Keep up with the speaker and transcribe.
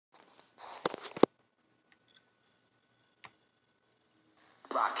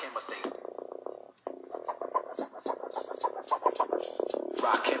Rock Camera State.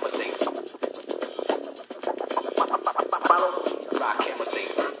 Rock Camera State. Rock Camera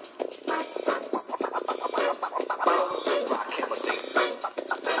State. Rock Camera State.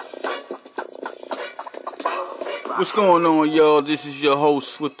 What's going on, y'all? This is your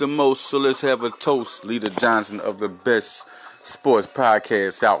host with the most, so let's have a toast. Leader Johnson of the best sports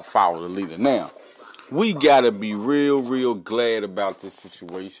podcast out. Follow the leader. Now, we gotta be real glad about this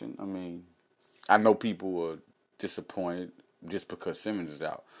situation. I mean, I know people are disappointed just because Simmons is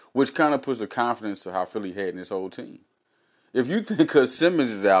out, which kind of puts the confidence to how Philly had in this whole team. If you think because Simmons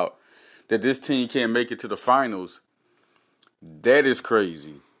is out that this team can't make it to the finals, that is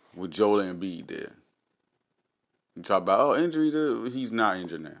crazy with Joel Embiid there. You talk about, injuries, he's not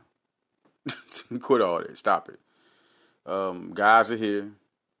injured now. Quit all that. Stop it. Guys are here.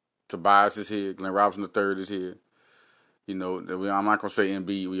 Tobias is here. Glenn Robinson III is here. You know, I'm not going to say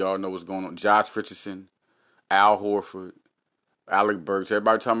Embiid. We all know what's going on. Josh Richardson, Al Horford, Alec Burks.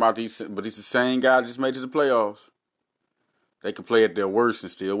 Everybody talking about these, but these the same guys just made it to the playoffs. They can play at their worst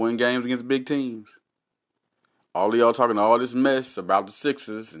and still win games against big teams. All of y'all talking all this mess about the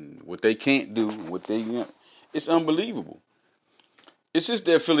Sixers and what they can't do, what they... It's unbelievable. It's just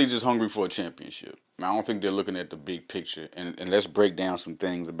that Philly just hungry for a championship. I don't think they're looking at the big picture. And let's break down some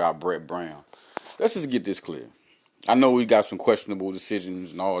things about Brett Brown. Let's just get this clear. I know we got some questionable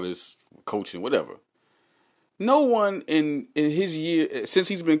decisions and all this coaching, whatever. No one in his year, since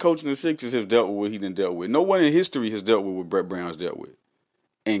he's been coaching the Sixers, has dealt with what he done dealt with. No one in history has dealt with what Brett Brown's dealt with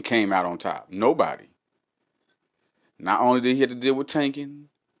and came out on top. Nobody. Not only did he have to deal with tanking,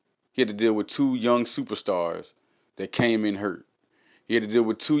 he had to deal with two young superstars that came in hurt. He had to deal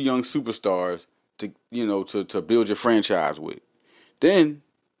with two young superstars to build your franchise with. Then,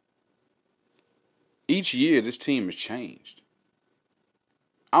 each year, this team has changed.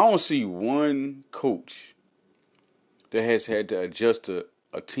 I don't see one coach that has had to adjust to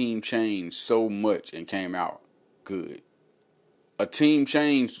a team change so much and came out good. A team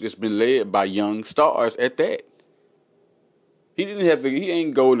change that's been led by young stars at that. He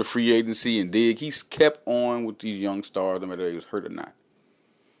ain't go into free agency and dig. He's kept on with these young stars, no matter if he was hurt or not.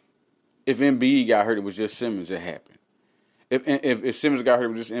 If Embiid got hurt, it was just Simmons, it happened. If Simmons got hurt,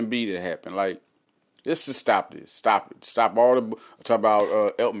 it was just Embiid, it happened. Like, let's just stop this. Stop it. Stop all the talk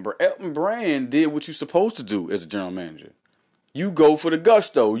about Elton Brand. Elton Brand did what you're supposed to do as a general manager. You go for the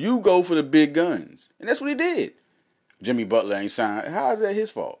gusto. You go for the big guns. And that's what he did. Jimmy Butler ain't signed. How is that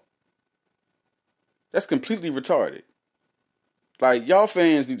his fault? That's completely retarded. Like, y'all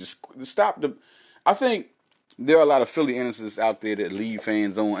fans need to stop the... I think there are a lot of Philly innocents out there that leave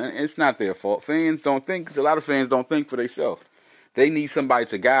fans on, and it's not their fault. Fans don't think, because a lot of fans don't think for themselves. They need somebody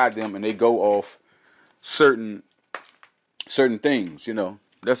to guide them, and they go off certain things,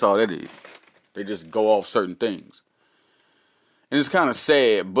 That's all that is. They just go off certain things. And it's kind of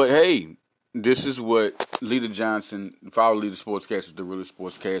sad, but hey, this is what Leader Johnson, Follow Leader Sportscast, is the realest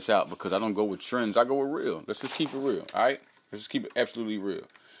sportscast out, because I don't go with trends, I go with real. Let's just keep it real, all right? Let's just keep it absolutely real.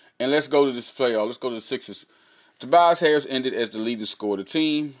 And let's go to this playoff. Let's go to the Sixers. Tobias Harris ended as the leading scorer of the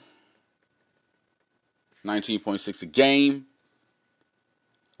team. 19.6 a game.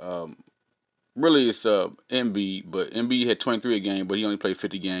 Really, it's Embiid, but Embiid had 23 a game, but he only played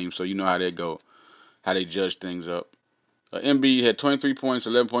 50 games, so you know how that go, how they judge things up. Embiid had 23 points,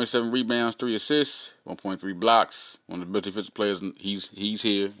 11.7 rebounds, 3 assists, 1.3 blocks. One of the best defensive players. He's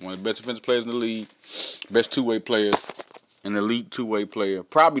here. One of the best defensive players in the league. Best two-way players. An elite two-way player,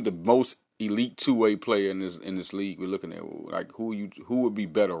 probably the most elite two-way player in this league. We're looking at like who would be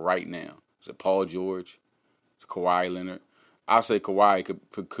better right now? Is it Paul George? Is it Kawhi Leonard? I say Kawhi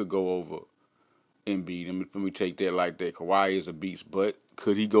could go over Embiid. Let me take that like that. Kawhi is a beast, but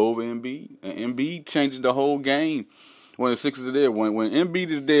could he go over Embiid? And Embiid changes the whole game when the Sixers are there. When Embiid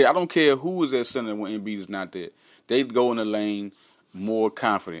is there, I don't care who is at center when Embiid is not there. They go in the lane more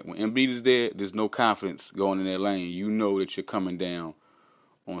confident. When Embiid is there, there's no confidence going in that lane. You know that you're coming down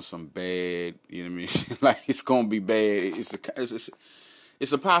on some bad, you know what I mean? Like, it's going to be bad.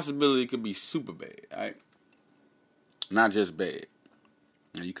 It's a possibility it could be super bad, all right? Not just bad.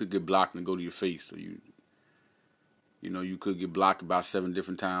 Now, you could get blocked and go to your face. So you could get blocked about 7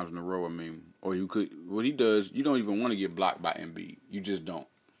 different times in a row. I mean, or you could, what he does, you don't even want to get blocked by Embiid. You just don't.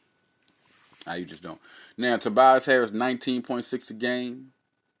 You just don't. Now, Tobias Harris, 19.6 a game.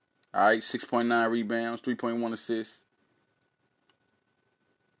 All right, 6.9 rebounds, 3.1 assists.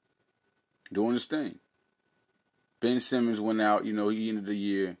 Doing his thing. Ben Simmons went out, he ended the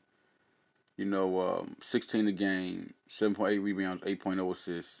year, 16 a game, 7.8 rebounds, 8.0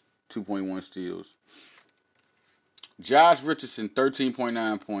 assists, 2.1 steals. Josh Richardson,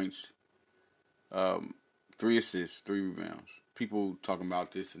 13.9 points, 3 assists, 3 rebounds. People talking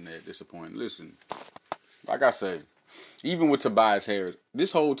about this and that, disappointing. Listen, like I said, even with Tobias Harris,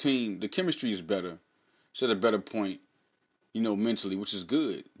 this whole team, the chemistry is better. It's at a better point, mentally, which is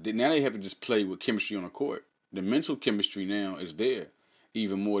good. Now they have to just play with chemistry on the court. The mental chemistry now is there,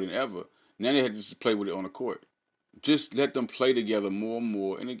 even more than ever. Now they have to just play with it on the court. Just let them play together more and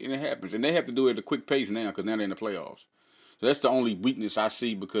more, and it happens. And they have to do it at a quick pace now because now they're in the playoffs. So that's the only weakness I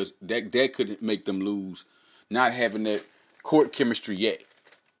see because that could make them lose, not having that court chemistry yet.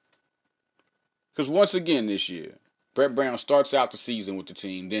 Because once again this year, Brett Brown starts out the season with the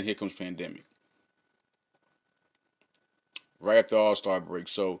team, then here comes pandemic. Right after All-Star break.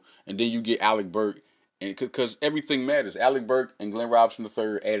 So, and then you get Alec Burke, and because everything matters. Alec Burke and Glenn Robinson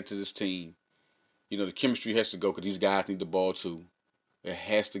III added to this team. The chemistry has to go because these guys need the ball too. It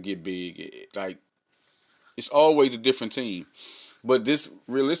has to get big. It's always a different team. But this,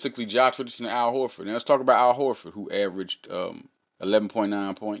 realistically, Josh Richardson and Al Horford. Now let's talk about Al Horford, who averaged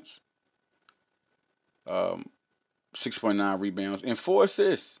 11.9 points, 6.9 rebounds, and 4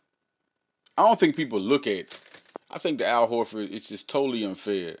 assists. I don't think people look at it. I think that Al Horford, it's just totally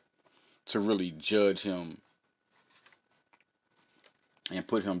unfair to really judge him and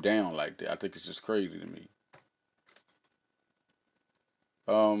put him down like that. I think it's just crazy to me.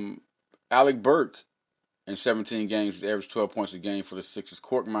 Alec Burke in 17 games has averaged 12 points a game for the Sixers.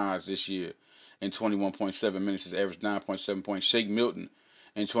 Cork Myers this year in 21.7 minutes has averaged 9.7 points. Shake Milton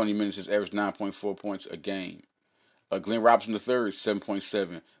in 20 minutes has averaged 9.4 points a game. Glenn Robinson III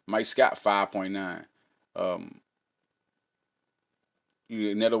 7.7. Mike Scott 5.9.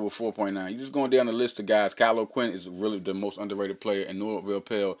 Net over 4.9. You're just going down the list of guys. Kylo Quinn is really the most underrated player, and Norvell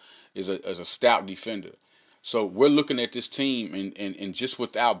Pell is a stout defender. So we're looking at this team, and just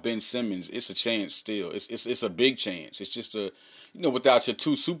without Ben Simmons, it's a chance still. It's a big chance. It's just without your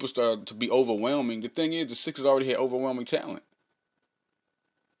two superstars to be overwhelming. The thing is, the Sixers already had overwhelming talent.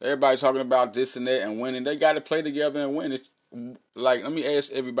 Everybody's talking about this and that and winning. They got to play together and win. It's like, let me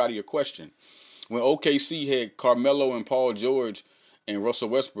ask everybody a question. When OKC had Carmelo and Paul George and Russell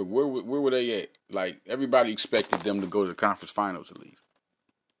Westbrook, where were they at? Like, everybody expected them to go to the conference finals at least.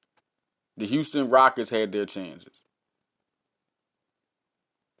 The Houston Rockets had their chances.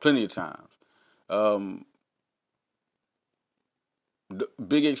 Plenty of times. The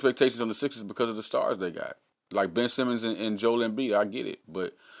big expectations on the Sixers because of the stars they got. Like Ben Simmons and Joel Embiid, I get it.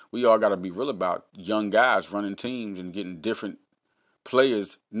 But we all got to be real about young guys running teams and getting different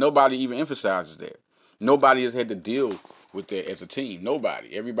players. Nobody even emphasizes that. Nobody has had to deal with that as a team.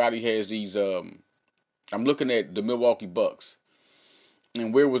 Nobody. Everybody has these. I'm looking at the Milwaukee Bucks,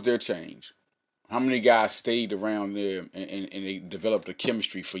 and where was their change? How many guys stayed around there and they developed a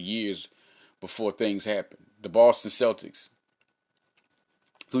chemistry for years before things happened? The Boston Celtics.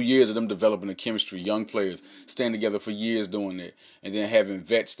 2 years of them developing a chemistry, young players staying together for years doing that, and then having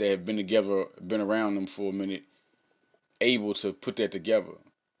vets that have been together, been around them for a minute, able to put that together.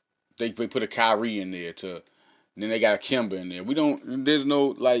 They put a Kyrie in there and then they got a Kemba in there.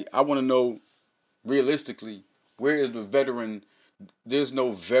 I want to know realistically, where is the veteran? There's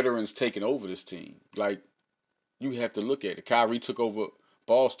no veterans taking over this team. Like, you have to look at it. Kyrie took over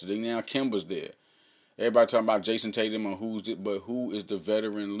Boston. Now Kemba's there. Everybody talking about Jason Tatum and who is the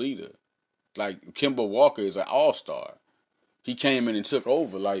veteran leader? Like, Kemba Walker is an all-star. He came in and took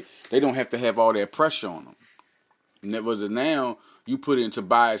over. Like, they don't have to have all that pressure on them. Now you put in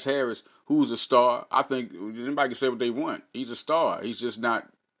Tobias Harris, who's a star. I think anybody can say what they want. He's a star. He's just not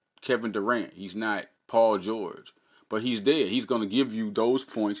Kevin Durant. He's not Paul George. But he's there. He's going to give you those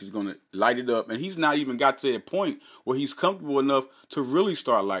points. He's going to light it up. And he's not even got to that point where he's comfortable enough to really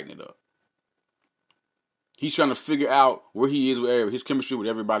start lighting it up. He's trying to figure out where he is with his chemistry with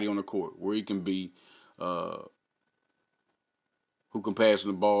everybody on the court, where he can be, who can pass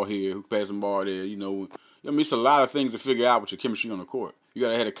the ball here, who can pass the ball there. It's a lot of things to figure out with your chemistry on the court. You got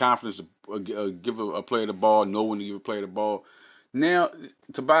to have the confidence to give a player the ball, know when to give a player the ball. Now,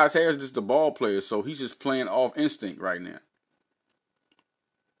 Tobias Harris is just a ball player, so he's just playing off instinct right now.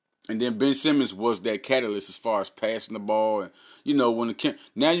 And then Ben Simmons was that catalyst as far as passing the ball. And,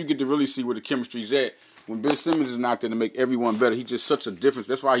 now you get to really see where the chemistry's at. When Ben Simmons is not there to make everyone better, he's just such a difference.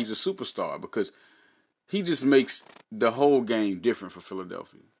 That's why he's a superstar, because he just makes the whole game different for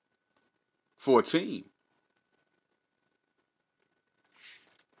Philadelphia, for a team.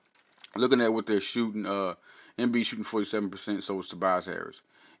 Looking at what they're shooting, Embiid shooting 47%, so is Tobias Harris.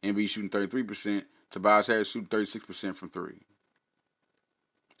 Embiid shooting 33%, Tobias Harris shooting 36% from three.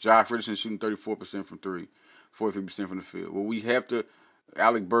 Josh Richardson shooting 34% from three, 43% from the field. Well, we have to.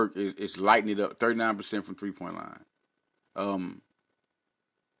 Alec Burke is lighting it up, 39% from 3-point line. Korkmaz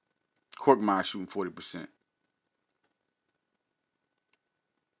shooting 40%.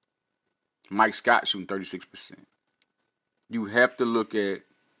 Mike Scott shooting 36%. You have to look at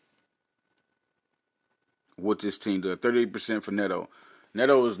what this team does. 38% for Neto.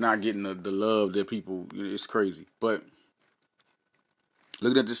 Neto is not getting the love that people. It's crazy. But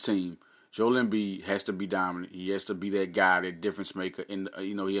looking at this team, Joel Embiid has to be dominant. He has to be that guy, that difference maker, and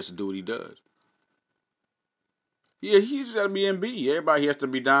he has to do what he does. Yeah, he's got to be Embiid. Everybody has to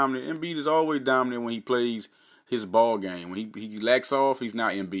be dominant. Embiid is always dominant when he plays his ball game. When he lacks off, he's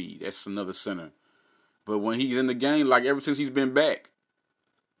not Embiid. That's another center. But when he's in the game, like ever since he's been back,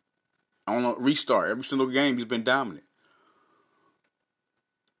 on a restart, every single game he's been dominant.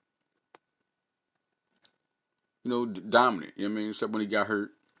 Dominant. You know what I mean? Except when he got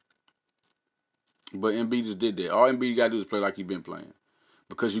hurt. But Embiid just did that. All Embiid got to do is play like he's been playing.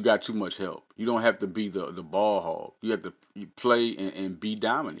 Because you got too much help. You don't have to be the ball hog. You have to play and be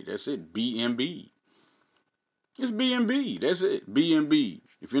dominant. That's it. Be Embiid. It's be Embiid. That's it. Be Embiid.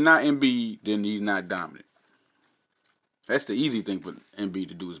 If you're not Embiid, then he's not dominant. That's the easy thing for Embiid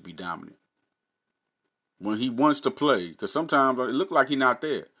to do is be dominant. When he wants to play. Because sometimes it looked like he's not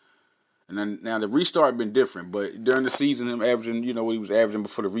there. And then, now the restart been different. But during the season, him averaging, what he was averaging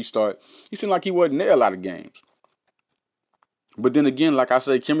before the restart, he seemed like he wasn't there a lot of games. But then again, like I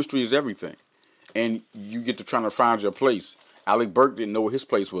say, chemistry is everything. And you get to trying to find your place. Alec Burke didn't know what his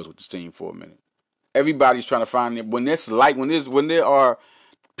place was with this team for a minute. Everybody's trying to find it. When there are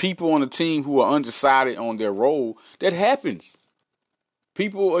people on the team who are undecided on their role, that happens.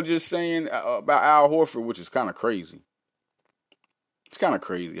 People are just saying about Al Horford, which is kind of crazy. It's kind of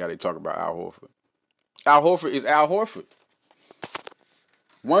crazy how they talk about Al Horford. Al Horford is Al Horford.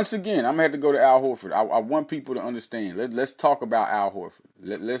 Once again, I'm gonna have to go to Al Horford. I want people to understand. Let's talk about Al Horford.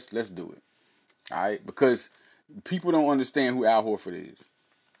 Let's do it. All right, because people don't understand who Al Horford is.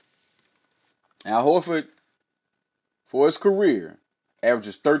 Al Horford, for his career,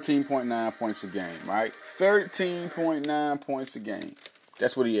 averages 13.9 points a game. Right, 13.9 points a game.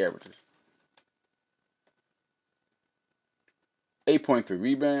 That's what he averages. 8.3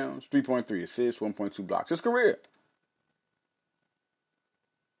 rebounds, 3.3 assists, 1.2 blocks. His career.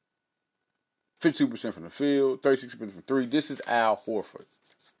 52% from the field, 36% from three. This is Al Horford.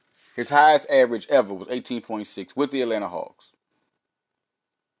 His highest average ever was 18.6 with the Atlanta Hawks.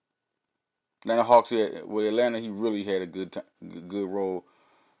 With Atlanta, he really had a good role.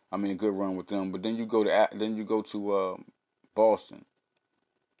 A good run with them. But then you go to Boston,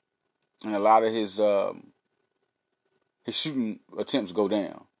 and a lot of his shooting attempts go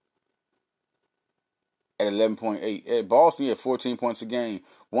down. At 11.8. At Boston, he had 14 points a game.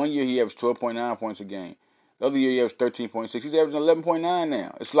 One year, he averaged 12.9 points a game. The other year, he averaged 13.6. He's averaging 11.9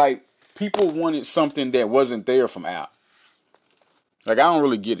 now. It's like people wanted something that wasn't there from Al. Like, I don't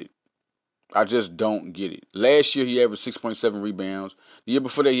really get it. I just don't get it. Last year, he averaged 6.7 rebounds. The year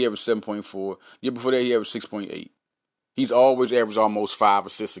before that, he averaged 7.4. The year before that, he averaged 6.8. He's always averaged almost 5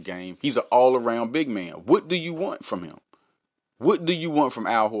 assists a game. He's an all-around big man. What do you want from him? What do you want from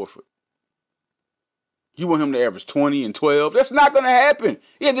Al Horford? You want him to average 20 and 12? That's not going to happen.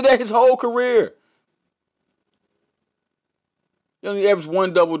 He did that his whole career. He only averaged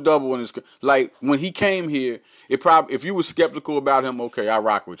one double-double in his career. Like, when he came here, if you were skeptical about him, okay, I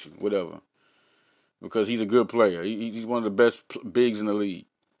rock with you, whatever. Because he's a good player. He's one of the best bigs in the league.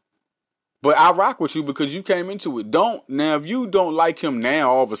 But I rock with you because you came into it. Now, if you don't like him now,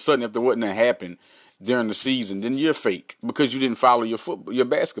 all of a sudden, if there wasn't to happen during the season, then you're fake because you didn't follow your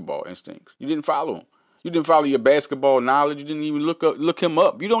basketball instincts. You didn't follow him. You didn't follow your basketball knowledge. You didn't even look him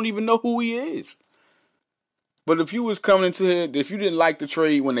up. You don't even know who he is. But if you was coming into it, if you didn't like the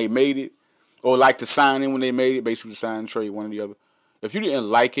trade when they made it, or like the signing when they made it, basically the sign and trade, one or the other. If you didn't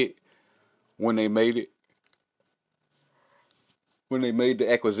like it when they made it, when they made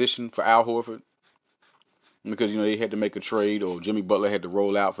the acquisition for Al Horford, because they had to make a trade or Jimmy Butler had to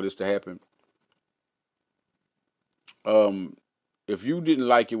roll out for this to happen. If you didn't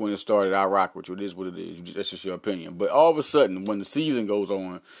like it when it started, I rock with you. It is what it is. That's just your opinion. But all of a sudden, when the season goes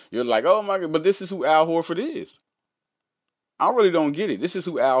on, you're like, oh my God, but this is who Al Horford is. I really don't get it. This is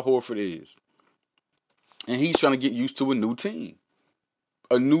who Al Horford is. And he's trying to get used to a new team.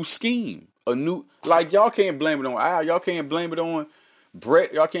 A new scheme. Y'all can't blame it on Al. Y'all can't blame it on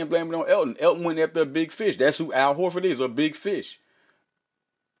Brett. Y'all can't blame it on Elton. Elton went after a big fish. That's who Al Horford is, a big fish.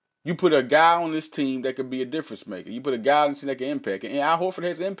 You put a guy on this team that could be a difference maker. You put a guy on this team that can impact it. And Al Horford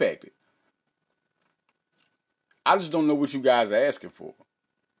has impacted. I just don't know what you guys are asking for.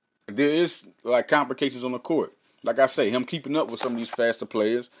 There is complications on the court. Like I say, him keeping up with some of these faster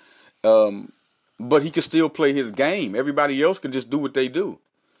players. but he could still play his game. Everybody else could just do what they do.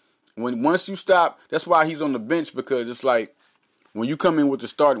 Once you stop, that's why he's on the bench, because it's like when you come in with the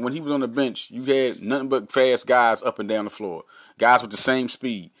start. When he was on the bench, you had nothing but fast guys up and down the floor, guys with the same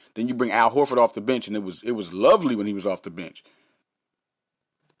speed. Then you bring Al Horford off the bench, and it was lovely when he was off the bench.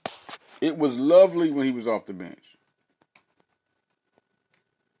 It was lovely when he was off the bench.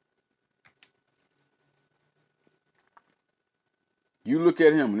 You look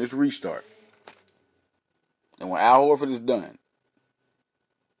at him in this restart, and when Al Horford is done,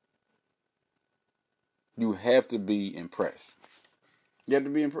 you have to be impressed. You have to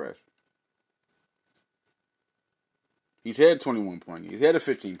be impressed. He's had 21 points. He's had a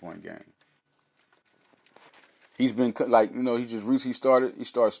 15-point game. He's been he just recently started. He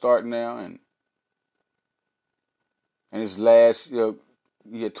starting now, and his last,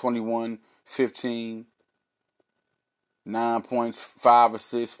 he had 21, 15, 9 points, 5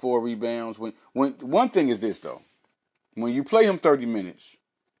 assists, 4 rebounds. When one thing is this though, when you play him 30 minutes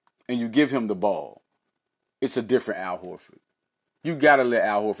and you give him the ball, it's a different Al Horford. You gotta let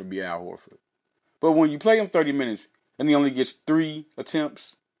Al Horford be Al Horford. But when you play him 30 minutes and he only gets 3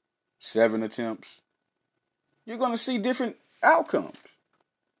 attempts, 7 attempts, you're gonna see different outcomes.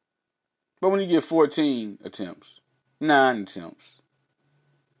 But when you get 14 attempts, 9 attempts,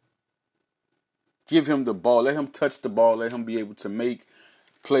 give him the ball. Let him touch the ball. Let him be able to make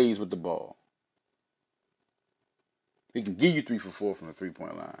plays with the ball. He can give you 3 for 4 from the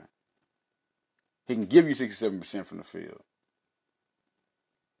 3-point line. He can give you 67% from the field.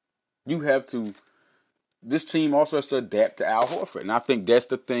 This team also has to adapt to Al Horford. And I think that's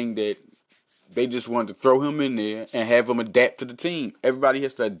the thing that they just wanted to throw him in there and have him adapt to the team. Everybody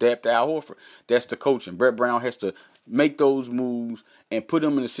has to adapt to Al Horford. That's the coaching. Brett Brown has to make those moves and put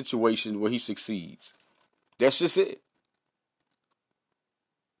him in a situation where he succeeds. That's just it.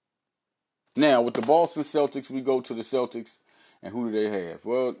 Now, with the Boston Celtics, we go to the Celtics, and who do they have?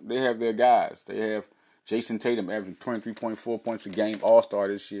 Well, they have their guys. They have Jason Tatum averaging 23.4 points a game, all-star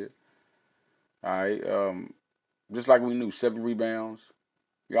this year. All right, just like we knew, 7 rebounds.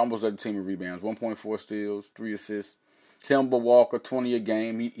 He almost led the team in rebounds, 1.4 steals, 3 assists. Kemba Walker, 20 a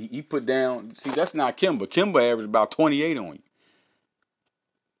game. He put down, see, that's not Kemba. Kemba averaged about 28 on you.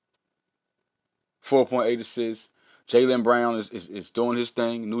 4.8 assists. Jaylen Brown is doing his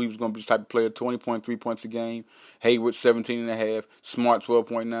thing. Knew he was going to be this type of player. 20.3 points a game. Hayward, 17.5. Smart,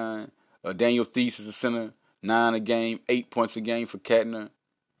 12.9. Daniel Theis is a center. 9 a game. 8 points a game for Kettner.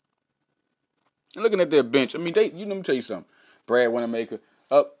 And looking at their bench, I mean, let me tell you something. Brad Wanamaker.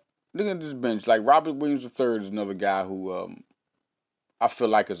 Looking at this bench, like Robert Williams III is another guy who I feel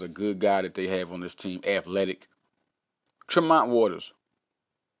like is a good guy that they have on this team. Athletic. Tremont Waters.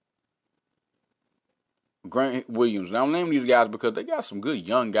 Grant Williams. Now I'm naming these guys because they got some good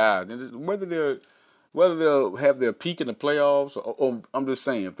young guys. And whether they'll have their peak in the playoffs, or I'm just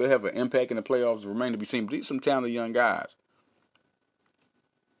saying, if they have an impact in the playoffs, remain to be seen. But these are some talented young guys.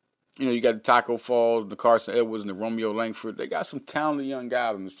 You got the Taco Falls, the Carson Edwards, and the Romeo Langford. They got some talented young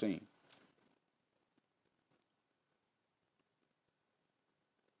guys on this team.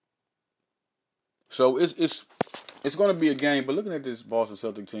 So it's going to be a game. But looking at this Boston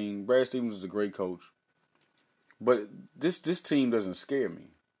Celtic team, Brad Stevens is a great coach. But this team doesn't scare me.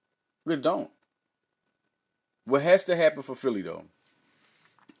 It don't. What has to happen for Philly, though,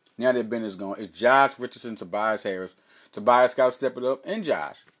 now that Ben is gone, is Josh Richardson, Tobias Harris. Tobias got to step it up, and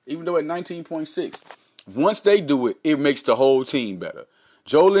Josh. Even though at 19.6, once they do it, it makes the whole team better.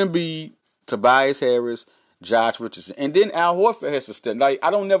 Joel Embiid, Tobias Harris, Josh Richardson. And then Al Horford has to step. Like, I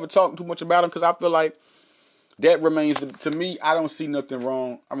don't never talk too much about him because I feel like that remains, to me, I don't see nothing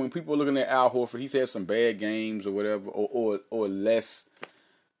wrong. I mean, people are looking at Al Horford. He's had some bad games or whatever, or less,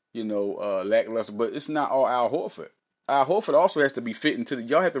 lackluster. But it's not all Al Horford. Al Horford also has to be fit into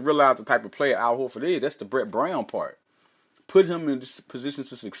y'all have to realize the type of player Al Horford is. That's the Brett Brown part. Put him in this position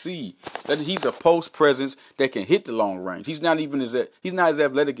to succeed. That he's a post presence that can hit the long range. He's not as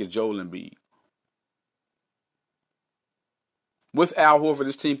athletic as Joel Embiid. With Al Horford,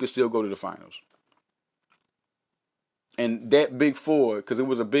 this team could still go to the finals. And that big four, because it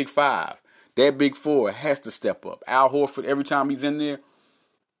was a big five, that big four has to step up. Al Horford, every time he's in there,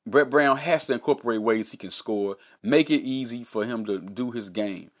 Brett Brown has to incorporate ways he can score. Make it easy for him to do his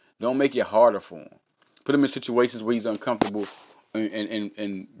game. Don't make it harder for him. Put him in situations where he's uncomfortable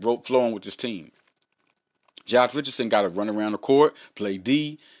and flowing with his team. Josh Richardson got to run around the court, play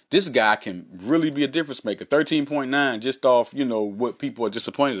D. This guy can really be a difference maker. 13.9 just off, what people are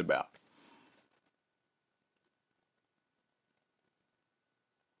disappointed about.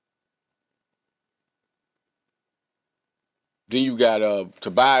 Then you got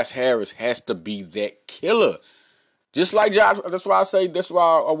Tobias Harris has to be that killer. Just like Josh. That's why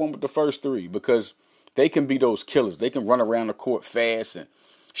I went with the first three, because they can be those killers. They can run around the court fast and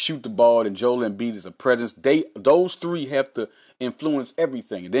shoot the ball, and Joel Embiid is a presence. Those three have to influence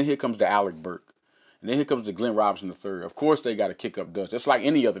everything. And then here comes the Alec Burke. And then here comes the Glenn Robinson III. Of course, they got to kick up dust. It's like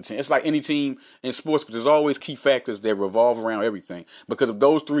any other team. It's like any team in sports, but there's always key factors that revolve around everything. Because if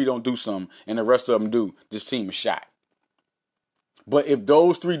those three don't do something and the rest of them do, this team is shot. But if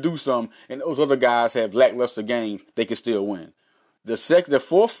those three do something and those other guys have lackluster games, they can still win. The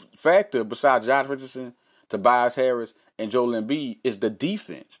fourth factor, besides Josh Richardson, Tobias Harris, and Joel Embiid, is the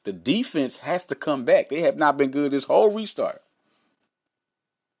defense. The defense has to come back. They have not been good this whole restart.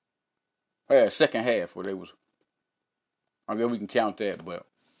 Yeah, second half where they was. I guess we can count that, but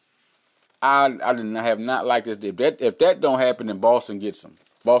I have not liked this. If that don't happen, then Boston gets them.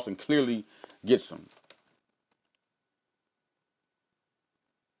 Boston clearly gets them.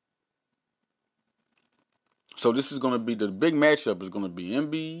 So this is going to be the big matchup. Is going to be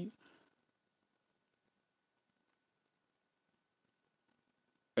Embiid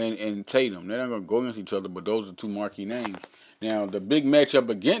and Tatum. They're not going to go against each other, but those are two marquee names. Now, the big matchup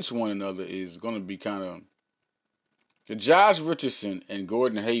against one another is going to be kind of the Josh Richardson and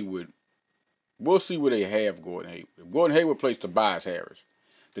Gordon Hayward. We'll see where they have Gordon Hayward. If Gordon Hayward plays Tobias Harris,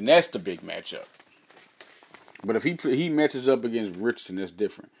 then that's the big matchup. But if he matches up against Richardson, that's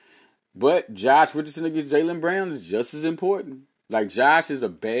different. But Josh Richardson against Jaylen Brown is just as important. Like, Josh is a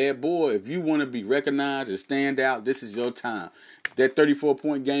bad boy. If you want to be recognized and stand out, this is your time. That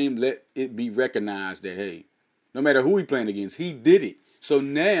 34-point game, let it be recognized that, hey, no matter who he playing against, he did it. So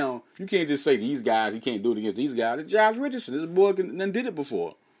now, you can't just say these guys, he can't do it against these guys. It's Josh Richardson. This boy done did it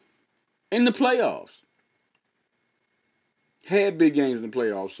before. In the playoffs. Had big games in the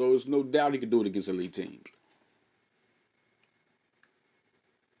playoffs, so there's no doubt he could do it against elite teams.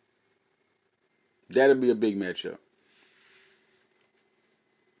 That'll be a big matchup.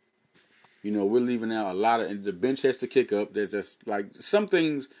 You know, we're leaving out a lot of, the bench has to kick up. There's just like some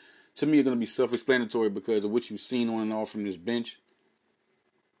things to me are going to be self-explanatory because of what you've seen on and off from this bench.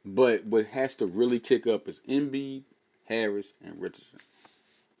 But what has to really kick up is Embiid, Harris, and Richardson.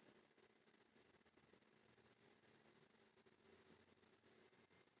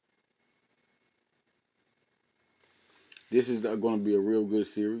 This is going to be a real good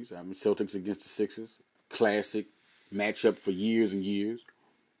series. I mean, Celtics against the Sixers. Classic matchup for years and years.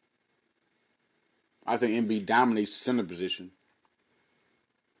 I think Embiid dominates the center position.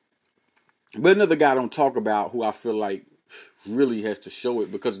 But another guy I don't talk about who I feel like really has to show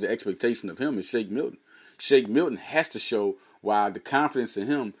it because of the expectation of him is Shake Milton. Shake Milton has to show why the confidence in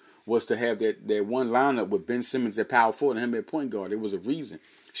him was to have that one lineup with Ben Simmons at power forward and him at point guard. There was a reason.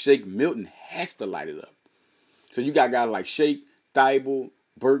 Shake Milton has to light it up. So you got guys like Shake, Thibault,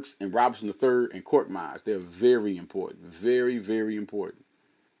 Burks, and Robinson III, and Korkmaz. They're very important. Very, very important.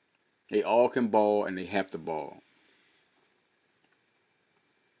 They all can ball, and they have to ball.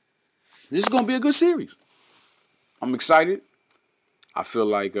 This is going to be a good series. I'm excited. I feel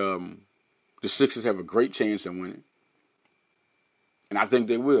like the Sixers have a great chance at winning. And I think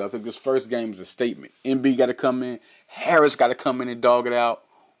they will. I think this first game is a statement. Embiid got to come in. Harris got to come in and dog it out.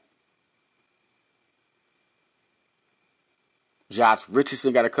 Josh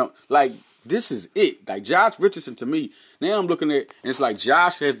Richardson got to come. Like, this is it. Like, Josh Richardson, to me, now I'm looking at, and it's like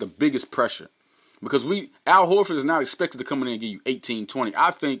Josh has the biggest pressure. Because Al Horford is not expected to come in there and give you 18, 20.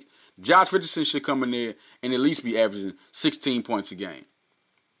 I think Josh Richardson should come in there and at least be averaging 16 points a game.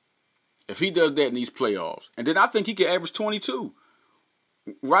 If he does that in these playoffs. And then I think he could average 22.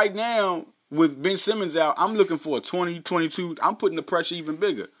 Right now, with Ben Simmons out, I'm looking for a 20, 22. I'm putting the pressure even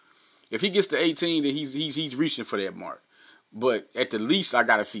bigger. If he gets to 18, then he's reaching for that mark. But at the least, I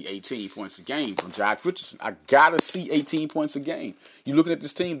got to see 18 points a game from Josh Richardson. I got to see 18 points a game. You're looking at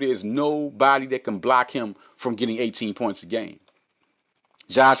this team, there's nobody that can block him from getting 18 points a game.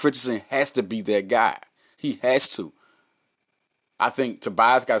 Josh Richardson has to be that guy. He has to. I think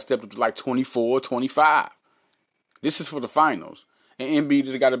Tobias got to step up to like 24, 25. This is for the finals. And Embiid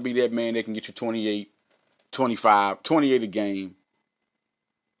has got to be that man that can get you 28, 25, 28 a game.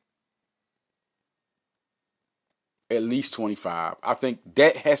 At least 25. I think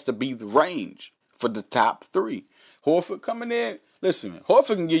that has to be the range for the top three. Horford coming in. Listen,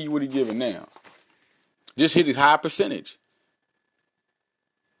 Horford can give you what he's giving now. Just hit a high percentage.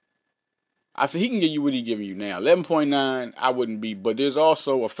 I think he can give you what he's giving you now. 11.9, I wouldn't be. But there's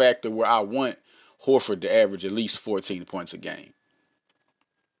also a factor where I want Horford to average at least 14 points a game.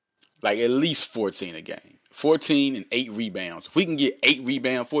 Like at least 14 a game. 14 and 8 rebounds. If we can get 8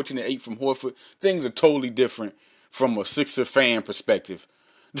 rebounds, 14 and 8 from Horford, things are totally different from a Sixer fan perspective.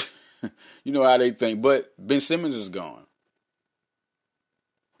 You know how they think. But Ben Simmons is gone.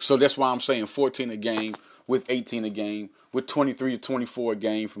 So that's why I'm saying 14 a game with 18 a game, with 23 to 24 a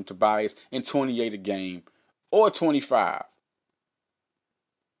game from Tobias, and 28 a game, or 25.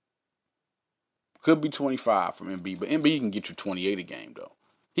 Could be 25 from Embiid, but Embiid can get you 28 a game, though.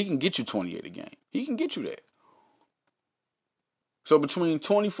 He can get you 28 a game. He can get you that. So between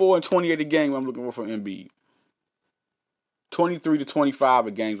 24 and 28 a game, I'm looking for from Embiid. 23 to 25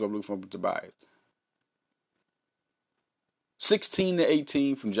 a game, I'm looking for Tobias. 16 to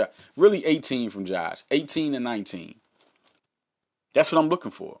 18 from Josh. Really 18 from Josh. 18 to 19. That's what I'm looking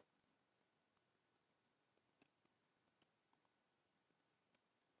for.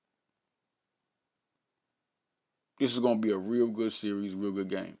 This is going to be a real good series, real good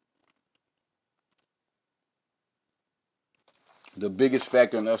game. The biggest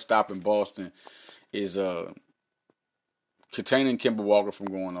factor in us stopping Boston is containing Kemba Walker from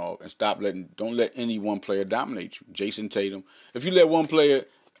going off, and don't let any one player dominate you. Jason Tatum. If you let one player,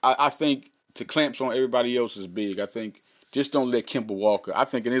 I think to clamps on everybody else is big. I think just don't let Kemba Walker. I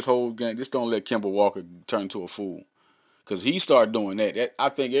think in this whole game, just don't let Kemba Walker turn into a fool. Because he started doing that. I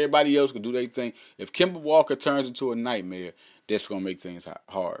think everybody else can do their thing. If Kemba Walker turns into a nightmare, that's going to make things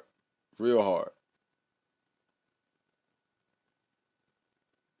hard. Real hard.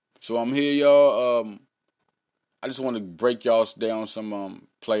 So I'm here, y'all. I just want to break y'all down some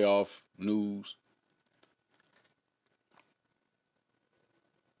playoff news.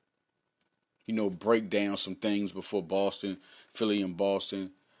 You know, break down some things before Philly and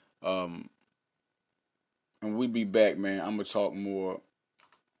Boston. And we be back, man. I'm going to talk more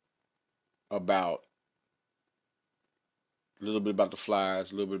about a little bit about the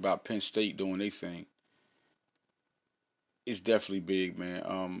Flyers, a little bit about Penn State doing their thing. It's definitely big,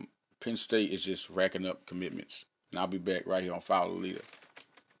 man. Penn State is just racking up commitments. And I'll be back right here on Follow the Leader.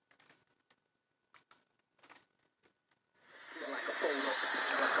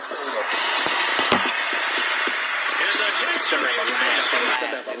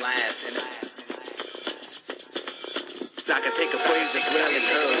 I can take a phrase that's really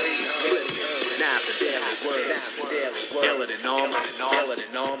heard. Now it's a daily word. Iller than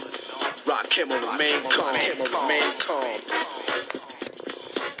normal. Rock Kimmel, remain calm.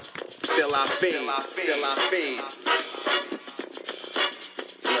 Till I fade.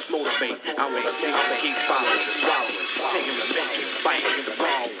 Let's motivate. I want to see them keep following and swallowing. Taking the making, biting the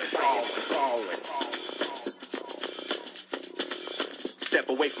balling. Step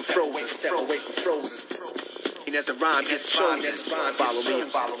away from frozen. And as the rhyme gets chosen, follow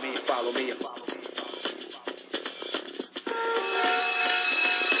me.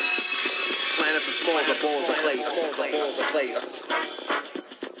 Planets are small, the balls of clay.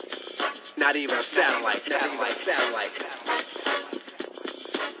 Not even a satellite.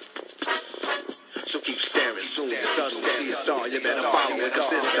 So keep staring, soon as you suddenly see a star, you better follow it,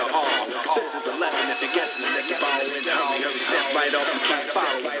 cause it's the all. This is a lesson if you're guessing, if you're following, hurry, step right up and keep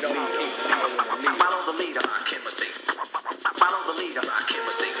following. Follow the leader, I can't mistake. Follow the leader, I can't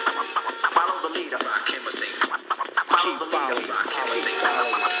mistake. Follow the leader, I can't mistake. Follow the leader, I can't mistake.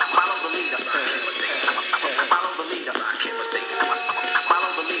 Follow the leader, I can't mistake. Follow the leader, I can't mistake.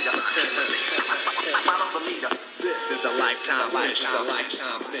 Follow the leader, I can't mistake. Follow the leader. This is a lifetime mission.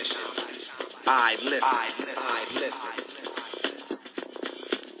 I listen.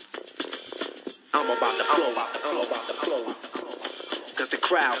 I'm about to flow. Cause the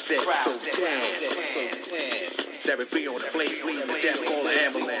crowd said so dance. Sarah B on the blaze, leading the death, call an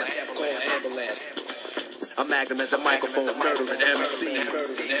ambulance. A magnum as a microphone, murdering MC.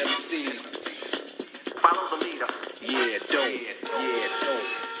 Follow the leader. Yeah, dope.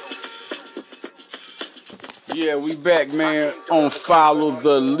 Yeah, we back, man, on Follow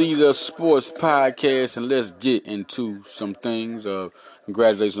the Leader Sports Podcast, and let's get into some things.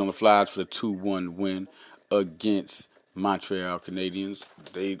 Congratulations on the Flyers for the 2-1 win against Montreal Canadiens.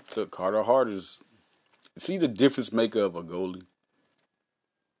 They took Carter Harder's. See the difference maker of a goalie?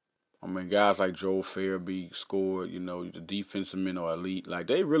 I mean, guys like Joel Farabee scored, you know, the defensive men are elite. Like,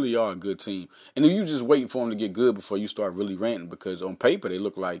 they really are a good team. And then you just waiting for them to get good before you start really ranting, because on paper they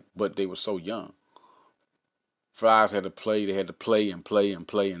look like, but they were so young. Flyers had to play, and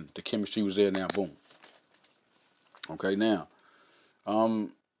the chemistry was there. Now, boom. Okay, now,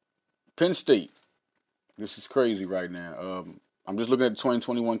 Penn State. This is crazy right now. I'm just looking at the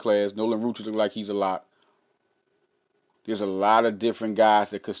 2021 class. Nolan Rucci looks like he's a lot. There's a lot of different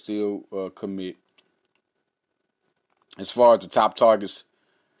guys that could still commit. As far as the top targets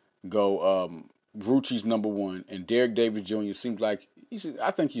go, Rucci's number one, and Derek Davis Jr. seems like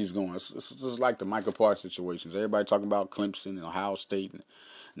I think he's going. It's just like the Michael Parsons situations. Everybody talking about Clemson and Ohio State.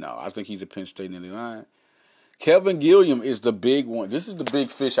 No, I think he's a Penn State in the line. Kelvin Gilliam is the big one. This is the big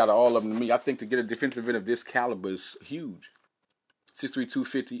fish out of all of them to me. I think to get a defensive end of this caliber is huge. 6'3",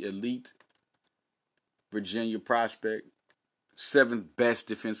 250, elite Virginia prospect. 7th best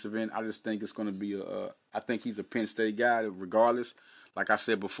defensive end. I just think it's going to be I think he's a Penn State guy regardless. Like I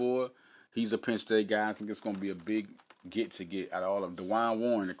said before, he's a Penn State guy. I think it's going to be a big get out of all of them. DeWine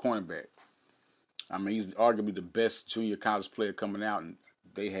Warren, the cornerback. I mean, he's arguably the best junior college player coming out, and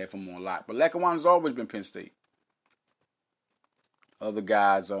they have him on lock. But Lackawanna's always been Penn State. Other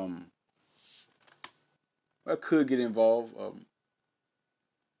guys could get involved.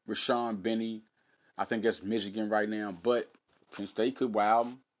 Rashawn Benny, I think that's Michigan right now, but Penn State could wow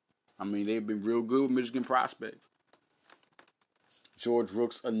them. I mean, they've been real good with Michigan prospects. George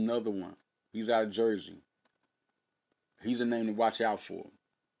Rooks, another one. He's out of Jersey. He's a name to watch out for.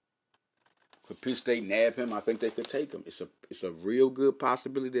 Could Penn State nab him? I think they could take him. It's a real good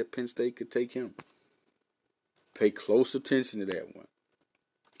possibility that Penn State could take him. Pay close attention to that one.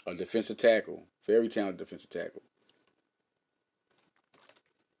 A defensive tackle. Very talented defensive tackle.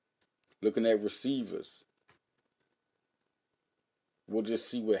 Looking at receivers. We'll just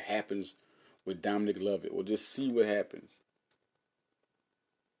see what happens with Dominic Lovett. We'll just see what happens.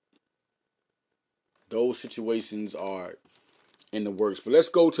 Those situations are in the works. But let's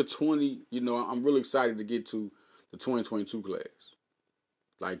go to 20. You know, I'm really excited to get to the 2022 class.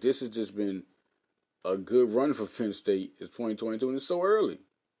 Like, this has just been a good run for Penn State. It's 2022, and it's so early.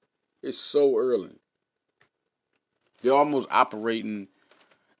 It's so early. They're almost operating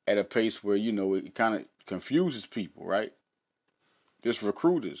at a pace where, you know, it kind of confuses people, right? Just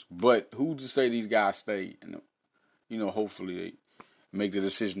recruiters. But who's to say these guys stay? And, you know, hopefully they make the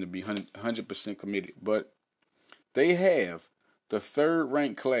decision to be 100% committed. But they have the 3rd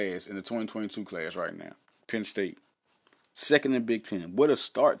ranked class in the 2022 class right now. Penn State. 2nd in Big Ten. What a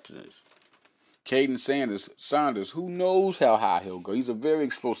start to this. Caden Saunders, who knows how high he'll go. He's a very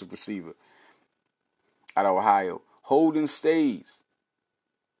explosive receiver out of Ohio. Holden Stays.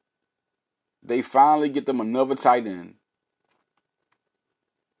 They finally get them another tight end.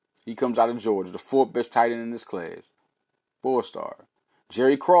 He comes out of Georgia, the 4th best tight end in this class. 4-star.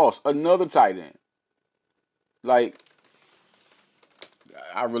 Jerry Cross, another tight end. Like,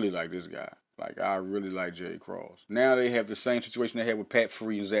 I really like this guy. Like, I really like Jerry Cross. Now they have the same situation they had with Pat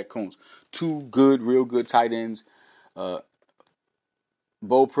Free and Zach Kuntz. 2 good, real good tight ends. Bo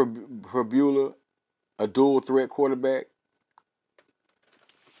Prabula, a dual threat quarterback.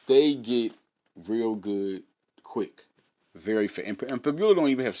 They get real good quick. Very fair. And Prabula don't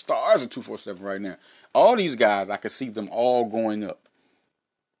even have stars at 247 right now. All these guys, I can see them all going up.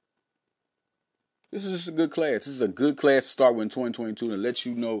 This is just a good class. This is a good class to start with in 2022 and let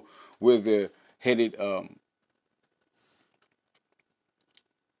you know where they're headed.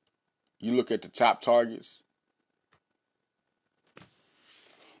 You look at the top targets,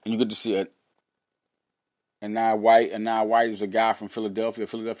 and you get to see Anaya White. Anaya White is a guy from Philadelphia.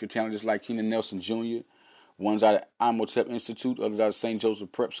 Philadelphia talent just like Keenan Nelson Jr. One's out of Imhotep Institute. Others out of St.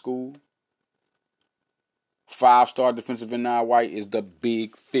 Joseph Prep School. 5-star defensive end Anaya White is the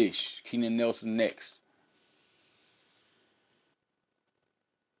big fish. Keenan Nelson next.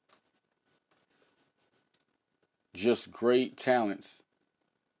 Just great talents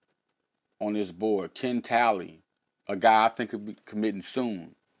on this board. Ken Talley, a guy I think could be committing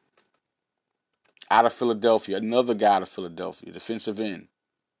soon. Out of Philadelphia, another guy out of Philadelphia, defensive end.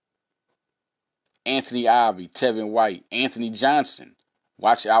 Anthony Ivy, Tevin White, Anthony Johnson.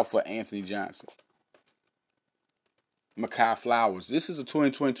 Watch out for Anthony Johnson. Mekhi Flowers. This is a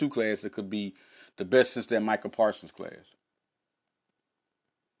 2022 class that could be the best since that Michael Parsons class.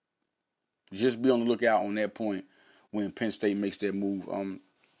 Just be on the lookout on that point when Penn State makes their move.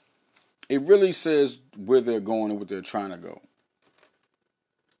 It really says where they're going and what they're trying to go.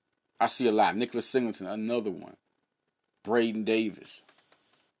 I see a lot. Nicholas Singleton, another one. Braden Davis.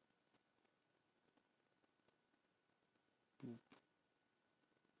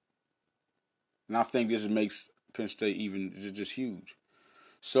 And I think this makes Penn State even just huge.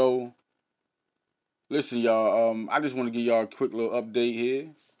 So, listen, y'all. I just want to give y'all a quick little update here.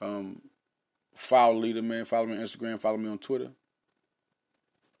 Follow Leader, man. Follow me on Instagram. Follow me on Twitter.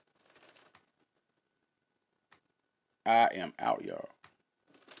 I am out, y'all.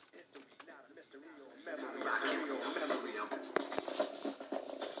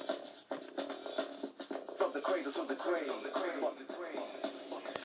 From the cradle to the grave.